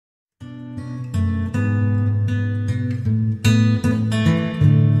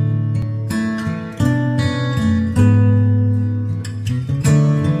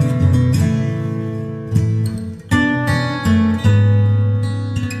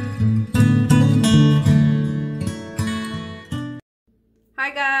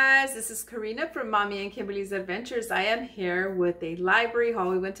this is Karina from Mommy and Kimberly's Adventures. I am here with a library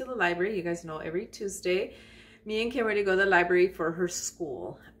haul. We went to the library. You guys know every Tuesday, me and Kimberly go to the library for her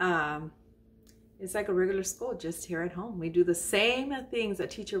school. It's like a regular school, just here at home. We do the same things a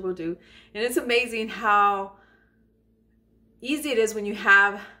teacher will do. And it's amazing how easy it is when you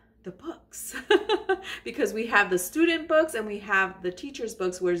have the books because we have the student books and we have the teacher's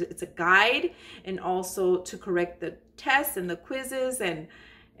books where it's a guide and also to correct the tests and the quizzes and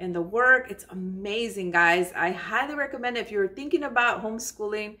the work. It's amazing, guys. I highly recommend it. If you're thinking about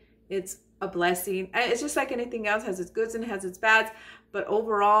homeschooling, it's a blessing. It's just like anything else, has its goods and has its bads, but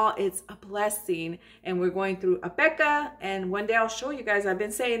overall it's a blessing. And we're going through Abeka, and one day I'll show you guys. I've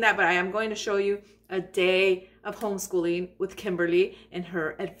been saying that, but I am going to show you a day of homeschooling with Kimberly and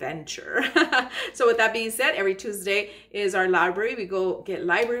her adventure. So with that being said, every Tuesday is our library. We go get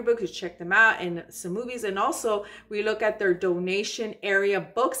library books, we check them out, and some movies, and also we look at their donation area,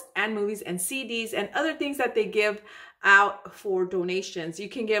 books and movies and CDs and other things that they give out for donations. You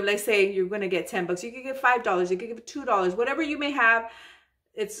can give, let's say you're going to get 10 bucks, you can give $5, you can give $2, whatever you may have.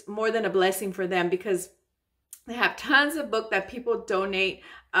 It's more than a blessing for them because they have tons of books that people donate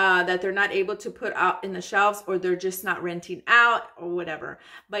that they're not able to put out in the shelves, or they're just not renting out or whatever.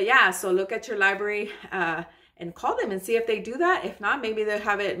 But yeah, so look at your library and call them and see if they do that. If not, maybe they'll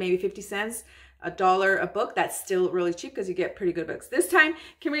have it maybe 50 cents, $1 a book. That's still really cheap because you get pretty good books. This time,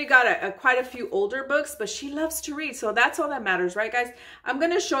 Kimberly got quite a few older books, but she loves to read. So that's all that matters, right, guys? I'm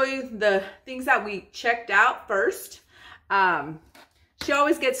going to show you the things that we checked out first. She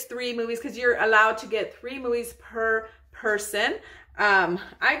always gets 3 movies because you're allowed to get 3 movies per person.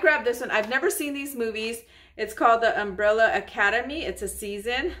 I grabbed this one. I've never seen these movies. It's called The Umbrella Academy. It's a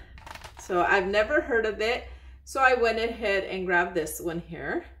season. So I've never heard of it. So I went ahead and grabbed this one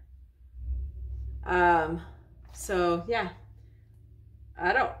here. So yeah,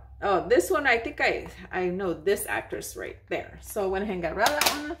 this one, I think I know this actress right there. So I went ahead and got rid of that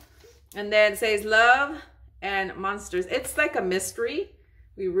one. And then it says Love and Monsters. It's like a mystery.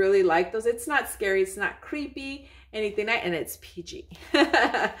 We really like those. It's not scary, it's not creepy, anything like, and it's PG.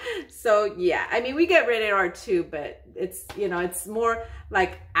 So yeah, I mean, we get rated R too, but it's, you know, it's more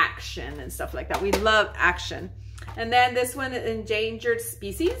like action and stuff like that. We love action. And then this one, Endangered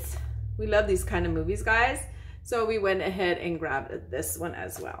Species. We love these kind of movies, guys. So we went ahead and grabbed this one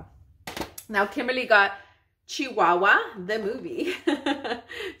as well. Now Kimberly got Chihuahua, the movie.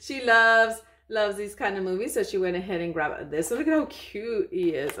 She loves these kind of movies, so she went ahead and grabbed this. So look at how cute he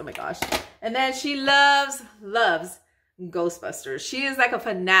is. Oh my gosh. And then she loves Ghostbusters. She is like a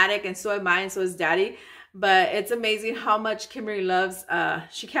fanatic, and so am I, and so is Daddy. But it's amazing how much Kimberly loves.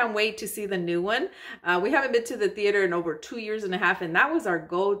 She can't wait to see the new one. We haven't been to the theater in over 2.5 years, and that was our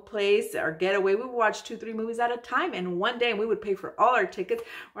go place, our getaway. We would watch 2-3 movies at a time, and one day we would pay for all our tickets.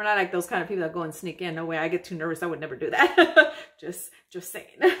 We're not like those kind of people that go and sneak in. No way, I get too nervous. I would never do that. just saying.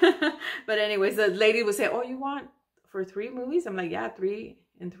 But anyways, the lady would say, "Oh, you want for 3 movies?" I'm like, "Yeah, 3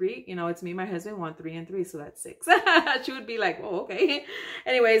 and 3. You know, it's me and my husband want 3 and 3, so that's 6." She would be like, "Oh, okay."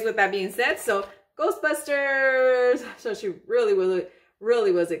 Anyways, with that being said, so Ghostbusters. So she really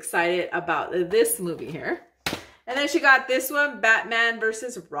was excited about this movie here. And then she got this one, Batman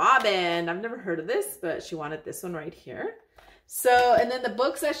versus Robin. I've never heard of this, but she wanted this one right here. So, and then the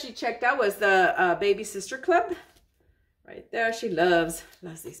books that she checked out was the Baby Sister Club. Right there. She loves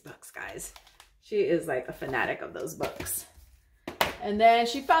these books, guys. She is like a fanatic of those books. And then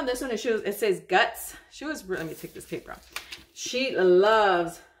she found this one. It says Guts. Let me take this paper off. She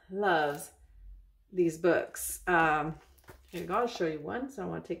loves these books. Here you go. I'll show you one, so I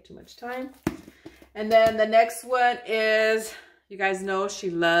don't want to take too much time. And then the next one is, you guys know she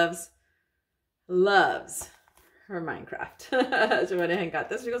loves her Minecraft. She went ahead and got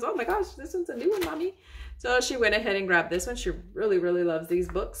this. She goes, "Oh my gosh, this one's a new one, Mommy." So she went ahead and grabbed this one. She really loves these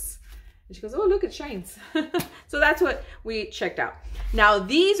books. And she goes, "Oh, look, it shines." So that's what we checked out. Now,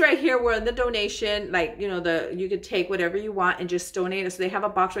 these right here were in the donation, like, you know, you could take whatever you want and just donate it. So they have a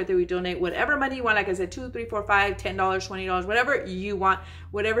box right there. We donate whatever money you want. Like I said, $2, $3, $4, $5, $10, $20, whatever you want,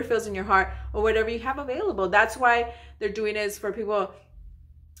 whatever fills in your heart or whatever you have available. That's why they're doing it, is for people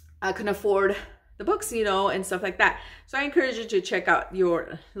can afford the books, you know, and stuff like that. So I encourage you to check out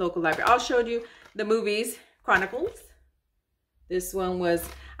your local library. I'll show you the movies, Chronicles. This one was,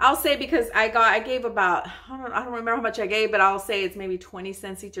 I'll say, because I gave about, I don't remember how much I gave, but I'll say it's maybe 20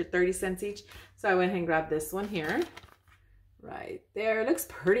 cents each or 30 cents each. So I went ahead and grabbed this one here. Right there. It looks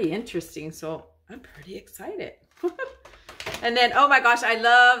pretty interesting. So I'm pretty excited. And then, oh my gosh, I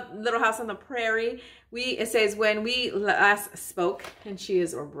love Little House on the Prairie. It says when we last spoke, and she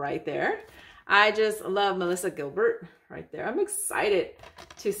is right there. I just love Melissa Gilbert right there. I'm excited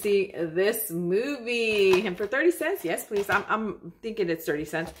to see this movie. And for 30 cents, yes, please. I'm thinking it's 30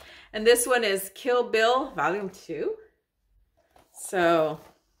 cents. And this one is Kill Bill Volume 2. So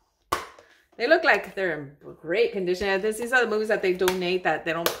they look like they're in great condition. These are the movies that they donate that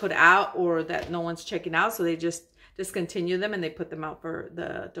they don't put out or that no one's checking out. So they just discontinue them and they put them out for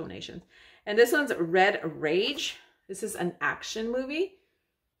the donations. And this one's Red Rage. This is an action movie.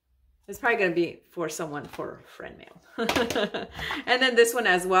 It's probably going to be for someone for friend mail. And then this one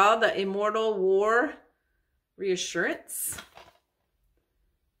as well, the Immortal War Reassurance.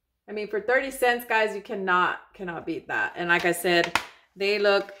 I mean, for 30 cents, guys, you cannot beat that. And like I said, they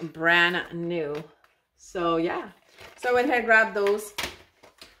look brand new. So yeah. So I went ahead and grabbed those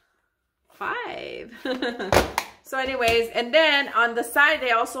 5. So anyways, and then on the side,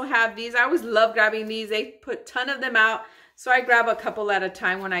 they also have these. I always love grabbing these. They put a ton of them out. So I grab a couple at a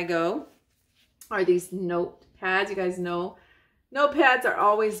time when I go. Are these notepads? You guys know notepads are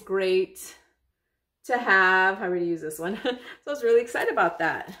always great to have. I already used this one. So I was really excited about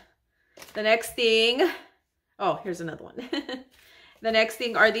that. The next thing, oh, here's another one. The next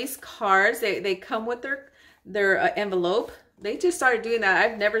thing are these cards. They come with their envelope. They just started doing that.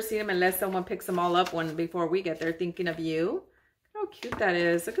 I've never seen them unless someone picks them all up before we get there. Thinking of you. Look how cute that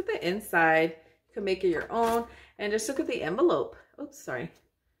is. Look at the inside. You can make it your own. And just look at the envelope. Oops, sorry.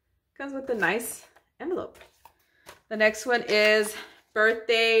 Comes with a nice envelope. The next one is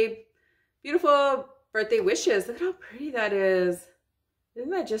beautiful birthday wishes. Look how pretty that is.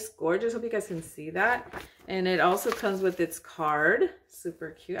 Isn't that just gorgeous? Hope you guys can see that. And it also comes with its card.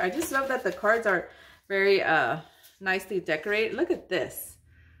 Super cute. I just love that the cards are very nicely decorated. Look at this.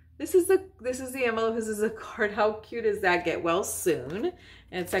 This is the envelope. This is the card. How cute is that? Get well soon.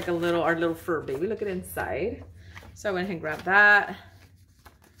 And it's like our little fur baby. Look at inside. So I went ahead and grabbed that.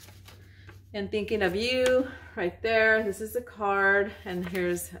 And thinking of you right there. This is the card. And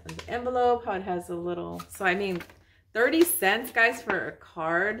here's the envelope. How it has a little. So I mean, 30 cents, guys, for a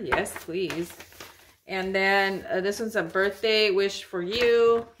card. Yes, please. And then this one's a birthday wish for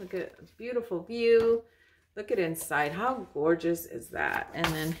you. Look at a beautiful view. Look at inside. How gorgeous is that? And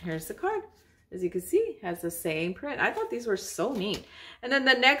then here's the card. As you can see, has the same print. I thought these were so neat. And then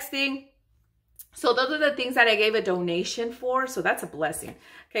the next thing. So those are the things that I gave a donation for. So that's a blessing.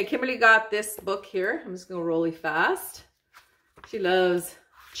 Okay, Kimberly got this book here. I'm just going to roll really fast. She loves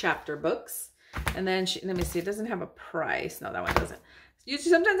chapter books. And then let me see, it doesn't have a price. No, that one doesn't.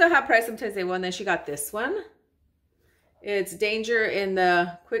 Usually, sometimes they'll have price, sometimes they won't. And then she got this one. It's Danger in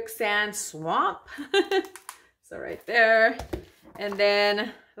the Quicksand Swamp. So right there. And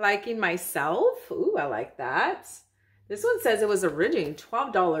then Liking Myself. Ooh, I like that. This one says it was originally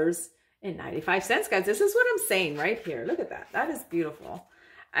 $12.95, guys. This is what I'm saying right here. Look at that. That is beautiful.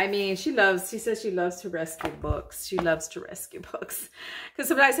 I mean, she says she loves to rescue books. She loves to rescue books. Because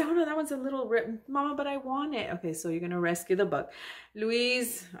sometimes I say, oh no, that one's a little written. Mama, but I want it. Okay, so you're going to rescue the book.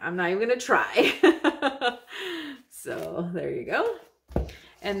 Louise, I'm not even going to try. So there you go.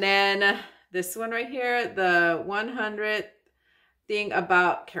 And then this one right here, the 100th thing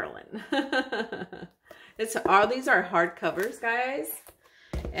about Carolyn. These are hardcovers, guys.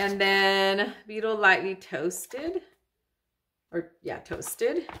 And then Beetle Lightly Toasted. Or yeah,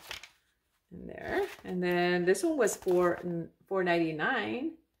 toasted in there. And then this one was $4.99.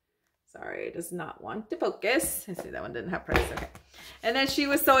 Sorry, it does not want to focus. I see that one didn't have price. Okay. And then she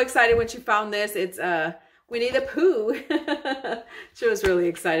was so excited when she found this. It's Winnie the Pooh. She was really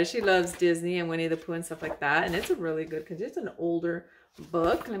excited. She loves Disney and Winnie the Pooh and stuff like that. And it's a really good, because it's an older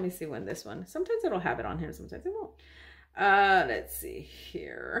book. Let me see when this one. Sometimes it'll have it on here. Sometimes it won't. Let's see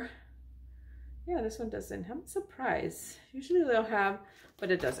here. Yeah, this one doesn't. I'm surprised. Usually they'll have,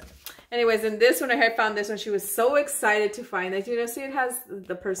 but it doesn't. Anyways, in this one, I had found this one. She was so excited to find that. You know, see, it has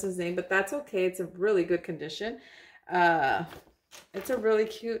the person's name, but that's okay. It's a really good condition. It's a really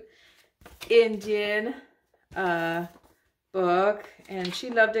cute Indian book, and she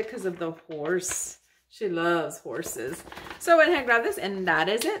loved it because of the horse. She loves horses. So I went ahead and grabbed this, and that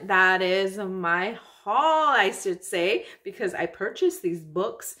is it. That is my haul, I should say, because I purchased these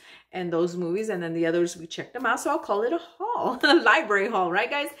books and those movies, and then the others, we checked them out. So I'll call it a haul, a library haul, right,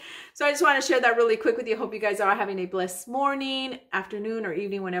 guys? So I just want to share that really quick with you. Hope you guys are having a blessed morning, afternoon, or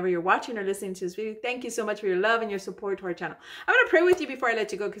evening, whenever you're watching or listening to this video. Thank you so much for your love and your support to our channel. I'm going to pray with you before I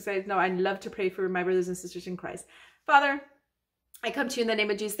let you go, because I know I love to pray for my brothers and sisters in Christ. Father, I come to you in the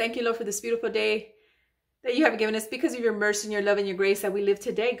name of Jesus. Thank you, Lord, for this beautiful day that you have given us, because of your mercy and your love and your grace that we live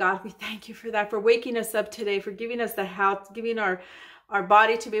today. God, we thank you for that, for waking us up today, for giving us the health, giving our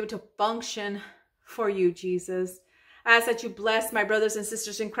body to be able to function for you, Jesus. I ask that you bless my brothers and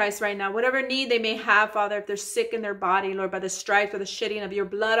sisters in Christ right now. Whatever need they may have, Father, if they're sick in their body, Lord, by the stripes or the shedding of your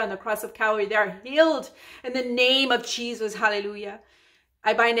blood on the cross of Calvary, they are healed in the name of Jesus. Hallelujah.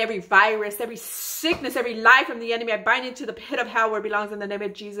 I bind every virus, every sickness, every lie from the enemy. I bind it to the pit of hell where it belongs in the name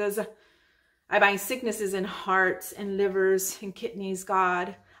of Jesus. I bind sicknesses in hearts and livers and kidneys,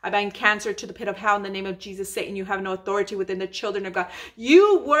 God. I bind cancer to the pit of hell in the name of Jesus. Satan, you have no authority within the children of God.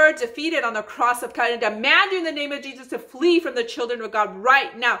 You were defeated on the cross of Calvary. I demand you in the name of Jesus to flee from the children of God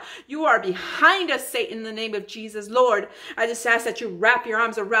right now. You are behind us, Satan, in the name of Jesus. Lord, I just ask that you wrap your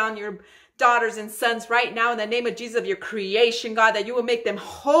arms around your daughters and sons right now in the name of Jesus of your creation, God, that you will make them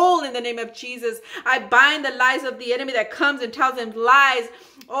whole in the name of Jesus. I bind the lies of the enemy that comes and tells them lies.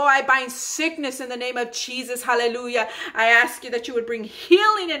 Oh, I bind sickness in the name of Jesus. Hallelujah. I ask you that you would bring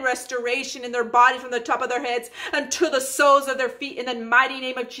healing and restoration in their bodies from the top of their heads unto the soles of their feet in the mighty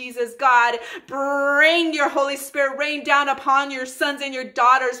name of Jesus. God, bring your Holy Spirit, rain down upon your sons and your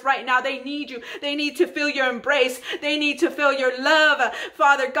daughters right now. They need you. They need to feel your embrace. They need to feel your love.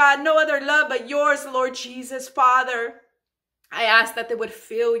 Father God, no other love but yours, Lord Jesus, Father. I ask that they would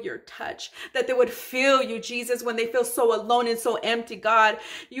feel your touch, that they would feel you, Jesus, when they feel so alone and so empty, God.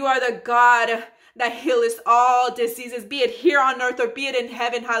 You are the God that healeth all diseases, be it here on earth or be it in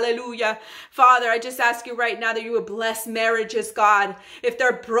heaven. Hallelujah. Father, I just ask you right now that you would bless marriages, God. If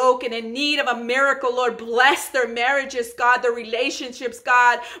they're broken, in need of a miracle, Lord, bless their marriages, God, their relationships,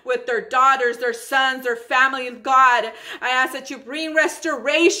 God, with their daughters, their sons, their family, God. I ask that you bring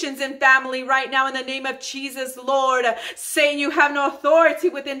restorations in family right now in the name of Jesus, Lord. Saying you have no authority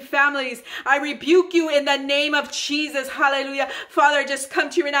within families. I rebuke you in the name of Jesus. Hallelujah. Father, I just come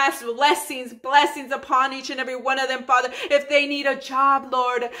to you and ask blessings upon each and every one of them, Father. If they need a job,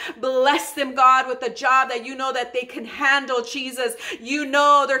 Lord, bless them, God, with a job that you know that they can handle, Jesus. You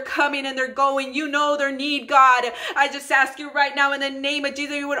know they're coming and they're going. You know their need, God. I just ask you right now in the name of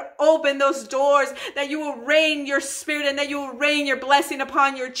Jesus, you would open those doors, that you will rain your spirit and that you will rain your blessing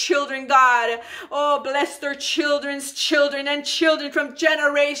upon your children, God. Oh, bless their children's children and children from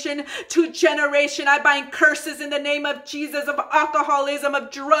generation to generation. I bind curses in the name of Jesus of alcoholism, of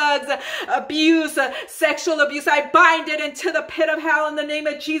drugs, abuse, sexual abuse. I bind it into the pit of hell in the name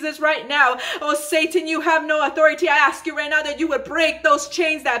of Jesus right now. Oh, Satan, you have no authority. I ask you right now that you would break those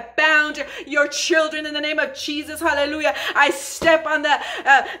chains that bound your children in the name of Jesus. Hallelujah. I step on the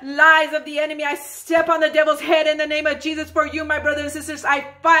lies of the enemy. I step on the devil's head in the name of Jesus. For you, my brothers and sisters, I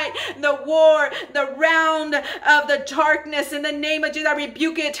fight the war, the round of the darkness in the name of Jesus. I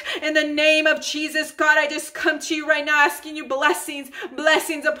rebuke it in the name of Jesus. God, I just come to you right now asking you blessings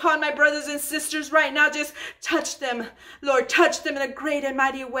upon my brothers and sisters right now. Just touch them, Lord. Touch them in a great and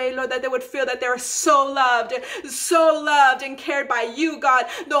mighty way, Lord, that they would feel that they're so loved and cared by you, God.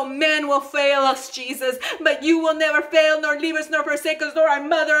 Though men will fail us, Jesus, but you will never fail, nor leave us, nor forsake us, nor our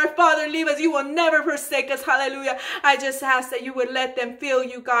mother, our father leave us. You will never forsake us. Hallelujah. I just ask that you would let them feel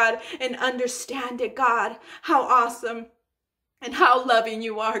you, God, and understand it, God. How awesome and how loving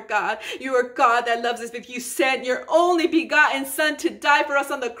you are, God. You are God that loves us. If you sent your only begotten Son to die for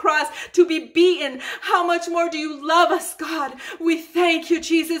us on the cross, to be beaten, how much more do you love us, God? We thank you,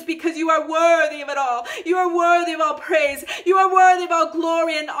 Jesus, because you are worthy of it all. You are worthy of all praise. You are worthy of all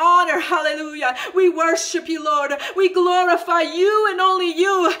glory and honor. Hallelujah. We worship you, Lord. We glorify you and only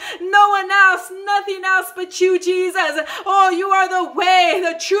you. No one else, nothing else but you, Jesus. Oh, you are the way,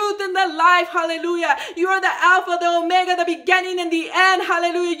 the truth, and the life. Hallelujah. You are the Alpha, the Omega, the beginning in the end.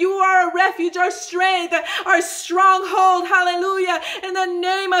 Hallelujah. You are a refuge, our strength, our stronghold. Hallelujah. In the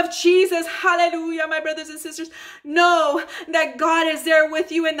name of Jesus. Hallelujah. My brothers and sisters, know that God is there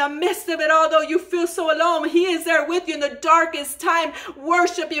with you in the midst of it. Although you feel so alone, he is there with you in the darkest time.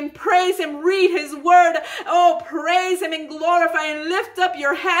 Worship him, praise him, read his word. Oh, praise him and glorify and lift up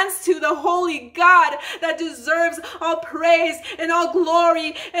your hands to the holy God that deserves all praise and all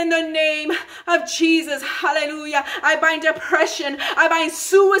glory in the name of Jesus. Hallelujah. I bind depression. I bind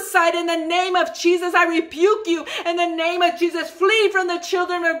suicide in the name of Jesus. I rebuke you in the name of Jesus. Flee from the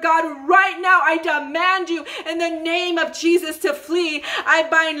children of God right now. I demand you in the name of Jesus to flee. I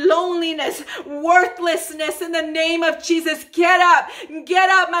bind loneliness, worthlessness in the name of Jesus. Get up,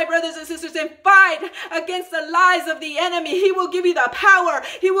 my brothers and sisters, and fight against the lies of the enemy. He will give you the power.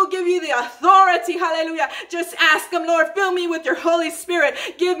 He will give you the authority. Hallelujah. Just ask him, Lord, fill me with your Holy Spirit.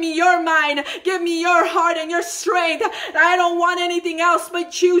 Give me your mind. Give me your heart and your strength. I don't want anything else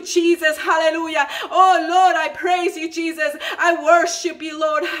but you, Jesus. Hallelujah. Oh, Lord, I praise you, Jesus. I worship you,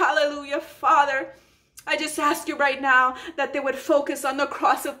 Lord. Hallelujah, Father. I just ask you right now that they would focus on the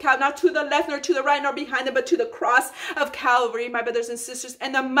cross of Calvary, not to the left, nor to the right, nor behind them, but to the cross of Calvary, my brothers and sisters,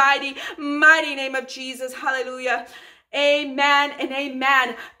 in the mighty, mighty name of Jesus. Hallelujah. Amen and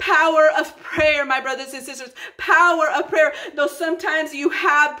amen. Power of prayer, my brothers and sisters. Power of prayer. Though sometimes you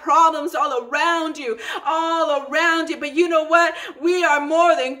have problems all around you. But you know what? We are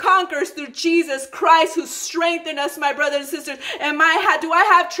more than conquerors through Jesus Christ who strengthened us, my brothers and sisters. Do I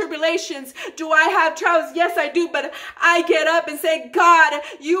have tribulations? Do I have trials? Yes, I do. But I get up and say, God,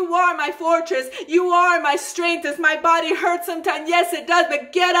 you are my fortress. You are my strength. As my body hurts sometimes, yes, it does.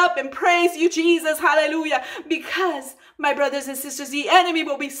 But get up and praise you, Jesus. Hallelujah. Because my brothers and sisters, the enemy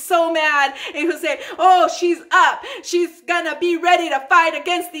will be so mad and he'll say, oh, she's up. She's gonna be ready to fight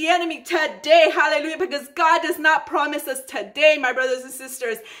against the enemy today. Hallelujah. Because God does not promise us today, my brothers and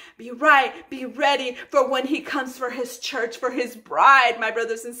sisters. Be ready for when he comes for his church, for his bride, my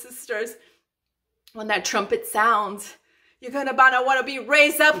brothers and sisters. When that trumpet sounds, you're going to want to be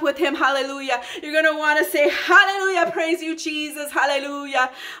raised up with him. Hallelujah. You're going to want to say, hallelujah. Praise you, Jesus.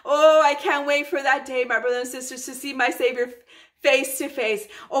 Hallelujah. Oh, I can't wait for that day, my brothers and sisters, to see my Savior face to face.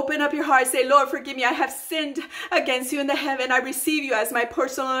 Open up your heart. Say, Lord, forgive me. I have sinned against you in the heaven. I receive you as my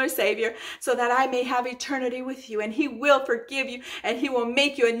personal Savior so that I may have eternity with you. And he will forgive you and he will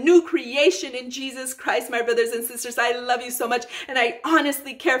make you a new creation in Jesus Christ, my brothers and sisters. I love you so much. And I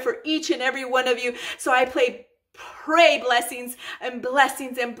honestly care for each and every one of you. So I pray blessings and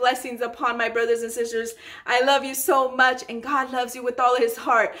blessings and blessings upon my brothers and sisters. I love you so much, and God loves you with all his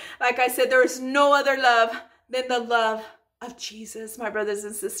heart. Like I said, there is no other love than the love of Jesus, my brothers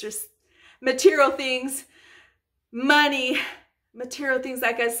and sisters. Material things, money, material things,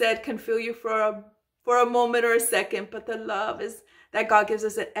 like I said, can fill you for a moment or a second, but the love is that God gives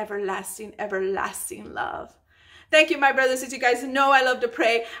us an everlasting, everlasting love. Thank you, my brothers. As you guys know, I love to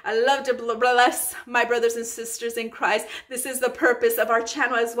pray. I love to bless my brothers and sisters in Christ. This is the purpose of our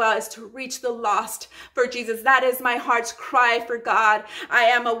channel as well, is to reach the lost for Jesus. That is my heart's cry for God. I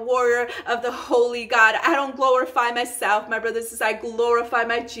am a warrior of the holy God. I don't glorify myself, my brothers and sisters. I glorify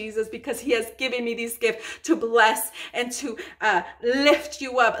my Jesus because he has given me these gifts to bless and to lift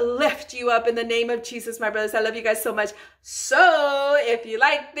you up in the name of Jesus, my brothers. I love you guys so much. So if you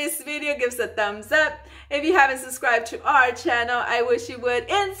like this video, give us a thumbs up. If you haven't subscribed to our channel, I wish you would.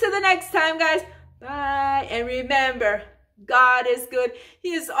 Until the next time, guys. Bye. And remember, God is good.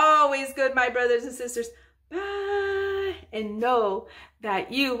 He is always good, my brothers and sisters. Bye. And know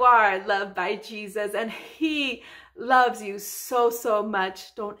that you are loved by Jesus. And he loves you so, so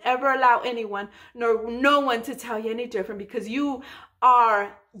much. Don't ever allow anyone, nor no one to tell you any different, because you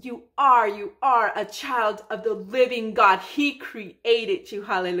are a child of the living God. He created you.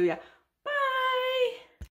 Hallelujah.